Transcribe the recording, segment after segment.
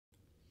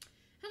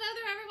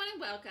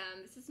everyone,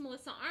 welcome. This is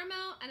Melissa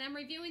Armo, and I'm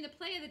reviewing the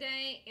play of the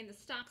day in the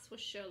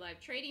Swoosh Show live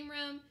trading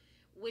room,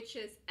 which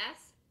is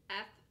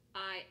Sfix.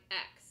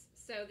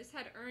 So this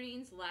had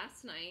earnings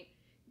last night,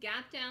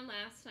 gap down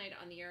last night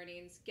on the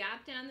earnings,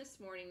 gap down this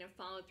morning, and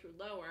followed through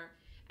lower.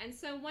 And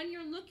so when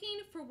you're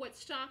looking for what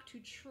stock to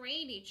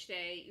trade each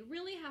day, you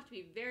really have to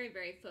be very,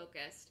 very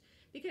focused,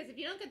 because if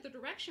you don't get the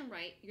direction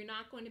right, you're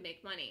not going to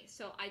make money.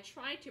 So I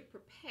try to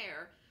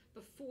prepare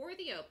before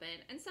the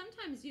open, and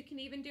sometimes you can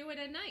even do it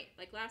at night.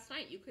 Like last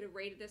night, you could have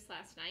rated this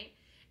last night,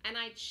 and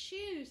I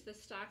choose the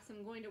stocks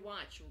I'm going to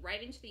watch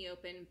right into the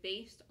open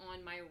based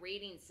on my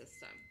rating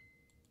system.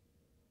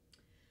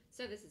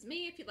 So this is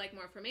me. If you'd like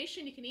more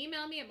information, you can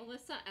email me at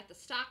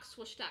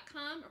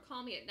melissa@thestockswoosh.com or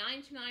call me at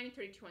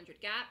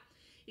 929-3200-GAP.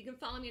 You can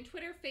follow me on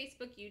Twitter,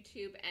 Facebook,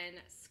 YouTube,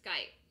 and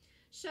Skype.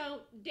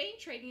 So day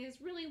trading is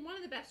really one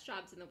of the best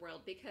jobs in the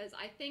world, because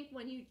I think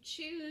when you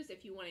choose,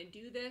 if you want to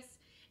do this,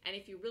 and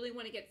if you really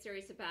want to get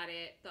serious about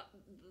it,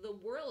 the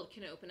world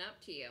can open up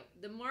to you.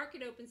 The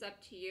market opens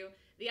up to you.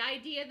 The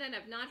idea then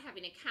of not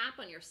having a cap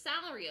on your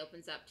salary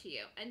opens up to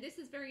you. And this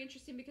is very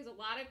interesting, because a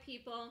lot of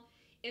people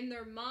in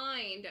their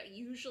mind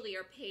usually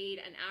are paid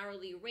an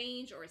hourly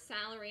range or a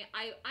salary.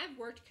 I've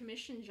worked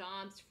commission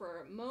jobs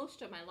for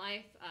most of my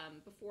life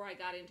before I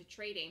got into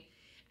trading.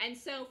 And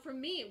so for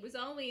me, it was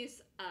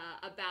always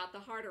about the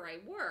harder I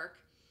work,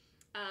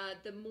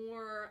 the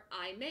more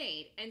I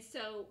made. And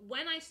so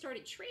when I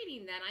started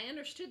trading, then I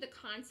understood the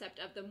concept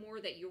of the more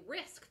that you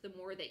risk, the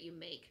more that you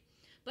make.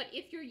 But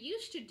if you're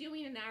used to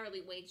doing an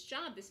hourly wage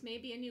job, this may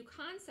be a new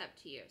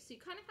concept to you. So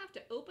you kind of have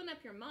to open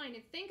up your mind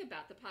and think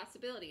about the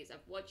possibilities of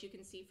what you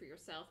can see for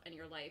yourself and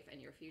your life and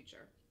your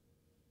future.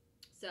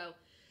 So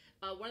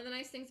one of the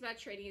nice things about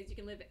trading is you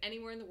can live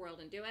anywhere in the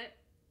world and do it.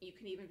 You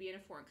can even be in a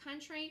foreign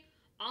country.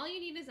 All you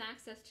need is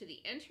access to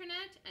the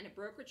internet and a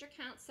brokerage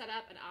account set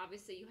up, and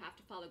obviously you have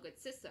to follow a good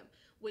system,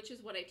 which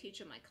is what I teach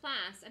in my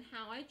class and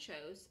how I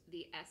chose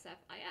the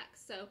Sfix.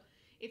 So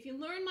if you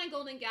learn my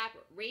Golden Gap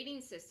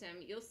rating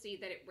system, you'll see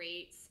that it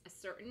rates a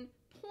certain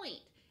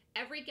point.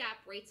 Every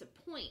gap rates a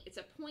point. It's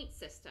a point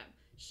system.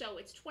 So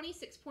it's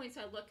 26 points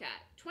I look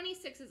at.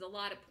 26 is a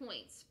lot of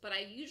points, but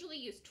I usually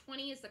use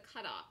 20 as the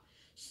cutoff.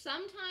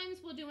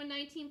 Sometimes we'll do a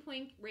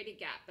 19-point rated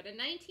gap, but a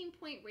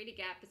 19-point rated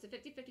gap is a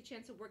 50-50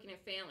 chance of working and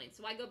failing.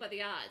 So I go by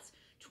the odds.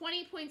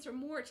 20 points or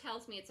more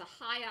tells me it's a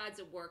high odds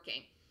of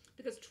working,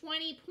 because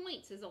 20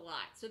 points is a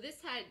lot. So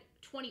this had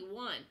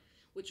 21,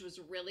 which was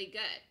really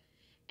good.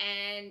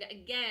 And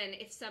again,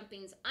 if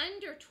something's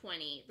under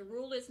 20, the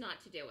rule is not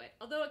to do it.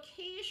 Although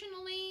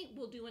occasionally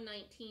we'll do a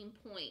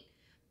 19-point,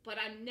 but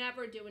I'm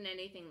never doing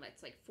anything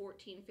that's like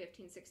 14,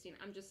 15, 16.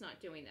 I'm just not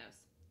doing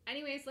those.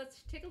 Anyways,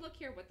 let's take a look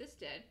here what this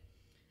did.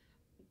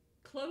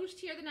 Closed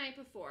here the night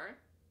before,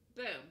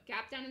 boom,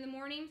 gap down in the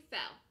morning,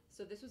 fell.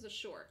 So this was a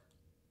short.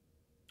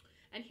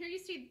 And here you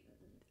see,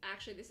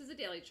 actually this is a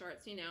daily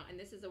chart, so you know, and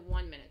this is a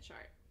 1-minute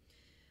chart.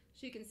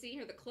 So you can see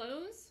here the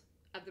close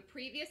of the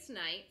previous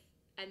night,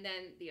 and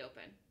then the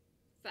open,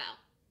 fell.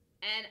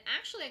 And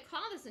actually I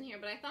called this in here,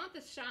 but I thought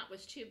the shot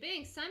was too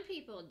big. Some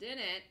people did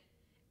it,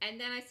 and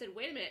then I said,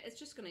 wait a minute, it's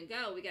just gonna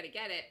go, we gotta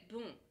get it,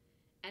 boom.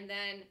 And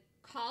then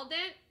called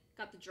it,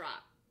 got the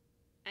drop.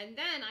 And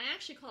then I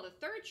actually called a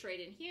third trade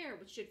in here,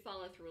 which should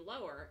follow through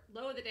lower.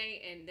 Low of the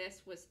day, and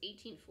this was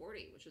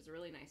 1840, which was a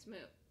really nice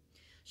move.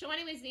 So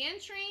anyways, the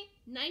entry,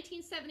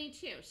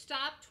 1972.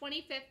 Stop,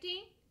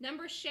 2050.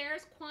 Number of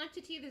shares,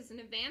 quantity, this is an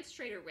advanced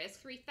trader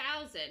risk,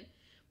 3,000.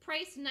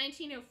 Price,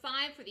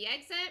 1905 for the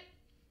exit.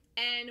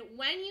 And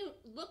when you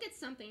look at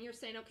something, you're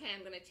saying, okay,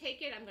 I'm going to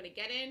take it, I'm going to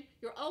get in.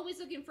 You're always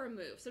looking for a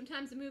move.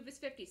 Sometimes a move is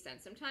 50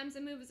 cents. Sometimes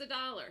a move is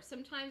 $1.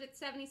 Sometimes it's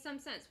 70-some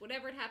cents,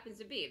 whatever it happens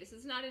to be. This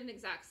is not an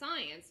exact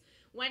science.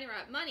 When you're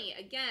at money,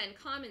 again,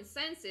 common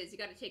sense is you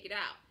got to take it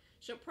out.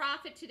 So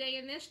profit today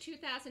in this,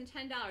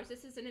 $2,010.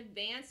 This is an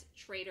advanced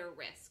trader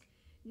risk.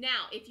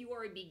 Now, if you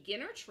are a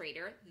beginner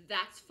trader,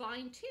 that's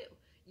fine too.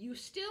 You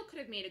still could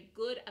have made a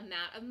good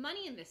amount of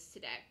money in this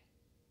today.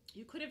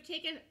 You could have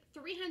taken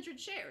 300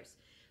 shares.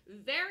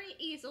 Very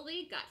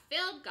easily, got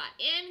filled, got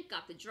in,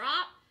 got the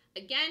drop.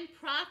 Again,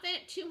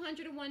 profit,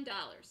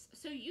 $201.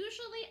 So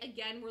usually,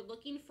 again, we're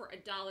looking for a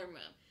dollar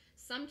move.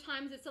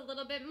 Sometimes it's a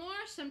little bit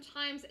more,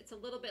 sometimes it's a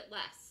little bit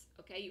less.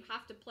 Okay, you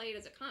have to play it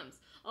as it comes.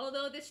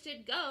 Although this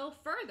did go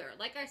further.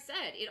 Like I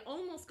said, it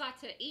almost got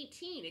to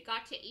 18. It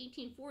got to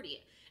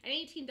 1840. And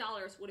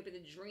 $18 would have been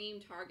the dream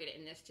target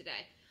in this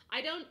today.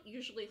 I don't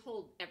usually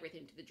hold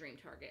everything to the dream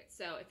target.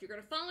 So if you're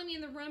going to follow me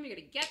in the room, you're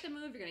going to get the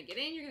move, you're going to get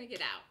in, you're going to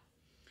get out.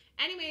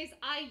 Anyways,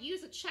 I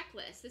use a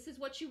checklist. This is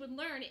what you would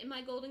learn in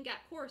my Golden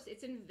Gap course.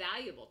 It's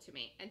invaluable to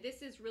me. And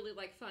this is really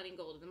like finding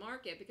gold in the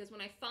market, because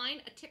when I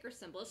find a ticker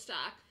symbol, a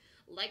stock,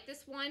 like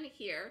this one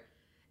here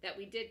that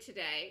we did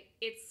today,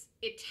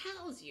 it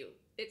tells you.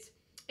 It's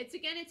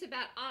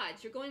about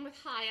odds. You're going with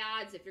high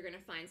odds if you're going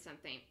to find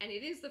something. And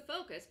it is the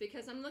focus,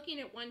 because I'm looking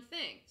at one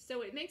thing.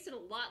 So it makes it a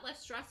lot less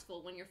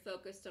stressful when you're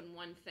focused on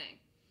one thing.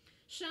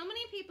 So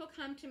many people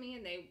come to me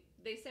and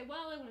they say,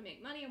 well, I want to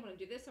make money. I want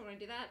to do this. I want to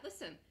do that.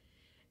 Listen.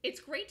 It's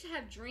great to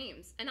have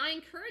dreams, and I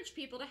encourage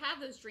people to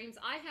have those dreams.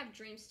 I have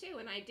dreams too,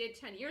 and I did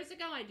 10 years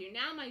ago. I do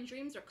now. My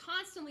dreams are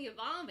constantly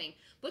evolving,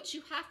 but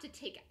you have to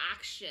take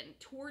action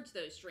towards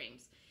those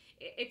dreams.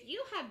 If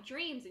you have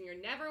dreams and you're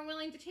never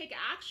willing to take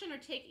action or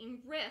taking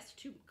risks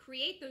to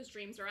create those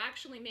dreams or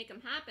actually make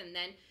them happen,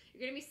 then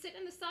you're going to be sitting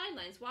on the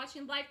sidelines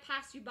watching life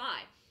pass you by.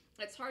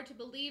 It's hard to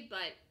believe,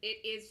 but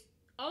it is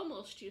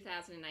almost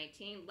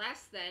 2019,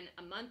 less than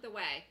a month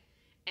away,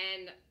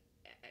 and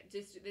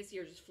this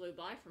year just flew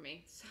by for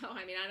me. So,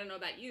 I mean, I don't know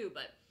about you,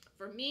 but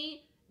for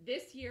me,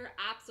 this year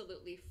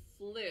absolutely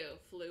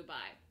flew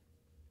by.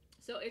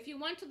 So if you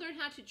want to learn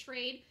how to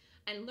trade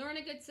and learn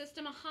a good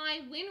system, a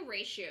high win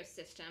ratio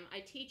system, I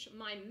teach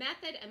my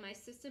method and my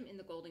system in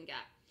the Golden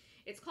Gap.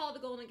 It's called the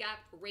Golden Gap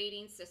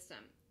Rating System,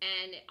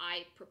 and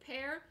I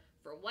prepare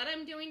for what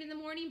I'm doing in the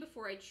morning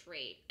before I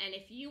trade. And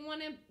if you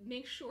want to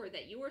make sure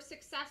that you are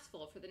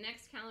successful for the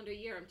next calendar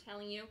year, I'm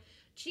telling you,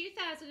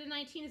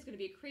 2019 is going to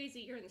be a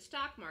crazy year in the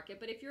stock market,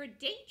 but if you're a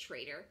day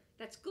trader,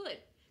 that's good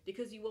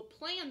because you will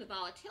play on the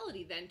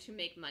volatility then to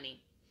make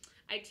money.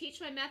 I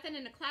teach my method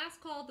in a class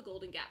called the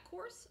Golden Gap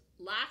Course.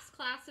 Last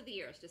class of the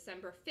year is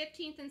December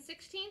 15th and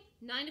 16th,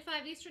 9 to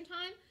 5 Eastern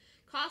Time.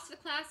 Cost of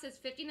the class is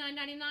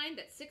 $59.99.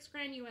 That's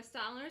 $6,000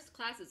 US.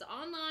 Class is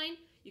online.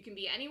 You can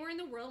be anywhere in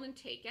the world and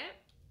take it.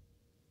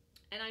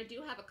 And I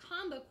do have a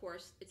combo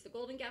course. It's the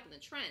Golden Gap and the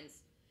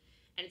Trends.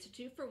 And it's a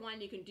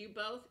 2-for-1. You can do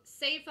both.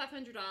 Save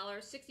 $500,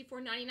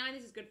 $64.99.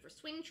 This is good for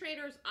swing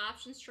traders,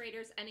 options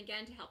traders, and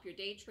again, to help your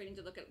day trading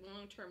to look at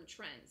long-term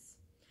trends.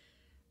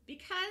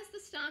 Because the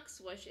Stock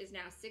Swoosh is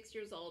now 6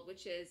 years old,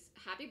 which is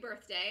happy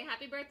birthday.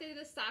 Happy birthday to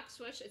the Stock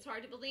Swoosh. It's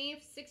hard to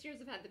believe. 6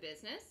 years I've had the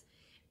business,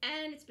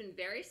 and it's been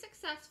very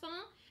successful.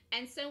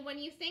 And so when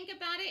you think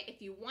about it,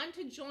 if you want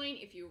to join,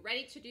 if you're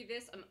ready to do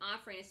this, I'm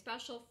offering a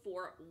special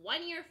for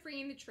 1 year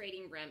free in the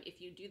trading room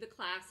if you do the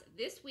class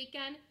this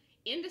weekend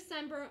in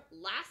December,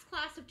 last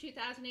class of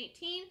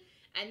 2018,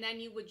 and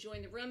then you would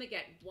join the room and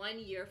get 1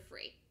 year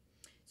free.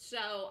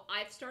 So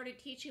I've started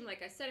teaching,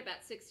 like I said,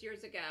 about 6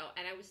 years ago,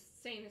 and I was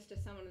saying this to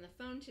someone on the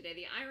phone today.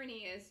 The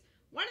irony is,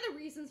 one of the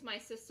reasons my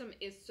system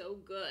is so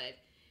good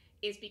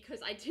is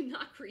because I did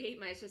not create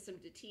my system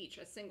to teach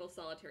a single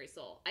solitary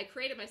soul. I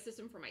created my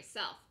system for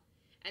myself.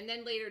 And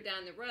then later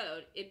down the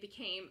road, it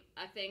became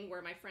a thing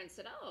where my friends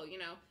said, oh, you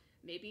know,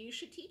 maybe you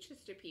should teach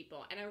this to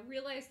people. And I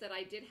realized that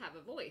I did have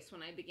a voice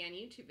when I began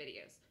YouTube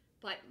videos.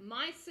 But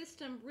my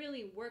system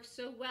really works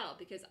so well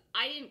because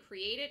I didn't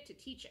create it to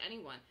teach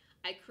anyone.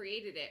 I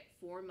created it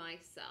for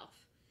myself.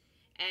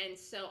 And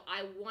so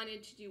I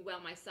wanted to do well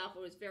myself. I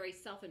was very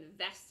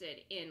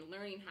self-invested in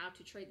learning how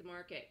to trade the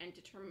market and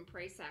determine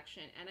price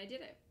action, and I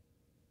did it.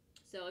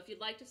 So if you'd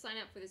like to sign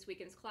up for this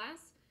weekend's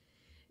class,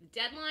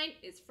 deadline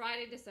is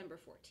Friday, December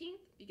 14th.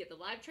 You get the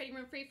live trading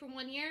room free for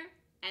 1 year,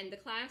 and the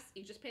class,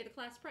 you just pay the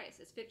class price.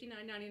 It's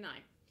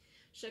 $59.99.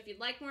 So if you'd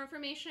like more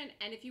information,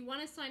 and if you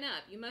want to sign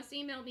up, you must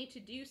email me to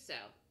do so.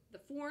 The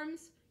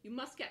forms you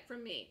must get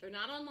from me. They're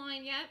not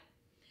online yet.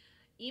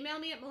 Email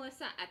me at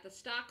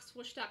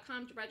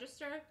melissa@thestockswoosh.com to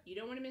register. You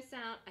don't want to miss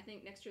out. I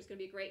think next year is going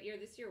to be a great year.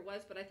 This year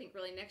was, but I think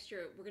really next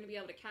year we're going to be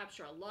able to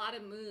capture a lot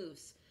of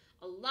moves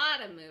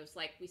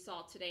like we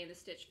saw today in the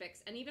Stitch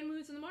Fix, and even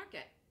moves in the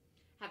market.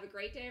 Have a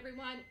great day,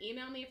 everyone.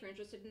 Email me if you're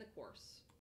interested in the course.